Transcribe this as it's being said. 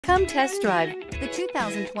Come test drive the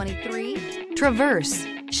 2023 Traverse.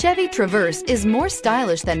 Chevy Traverse is more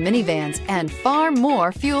stylish than minivans and far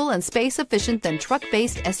more fuel and space efficient than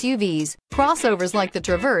truck-based SUVs. Crossovers like the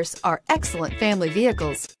Traverse are excellent family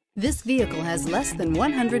vehicles. This vehicle has less than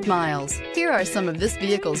 100 miles. Here are some of this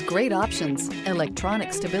vehicle's great options: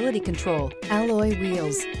 electronic stability control, alloy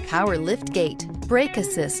wheels, power lift gate, brake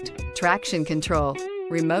assist, traction control,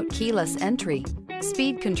 remote keyless entry,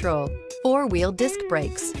 speed control, four-wheel disc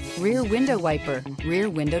brakes, rear window wiper, rear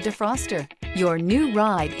window defroster. Your new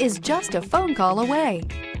ride is just a phone call away.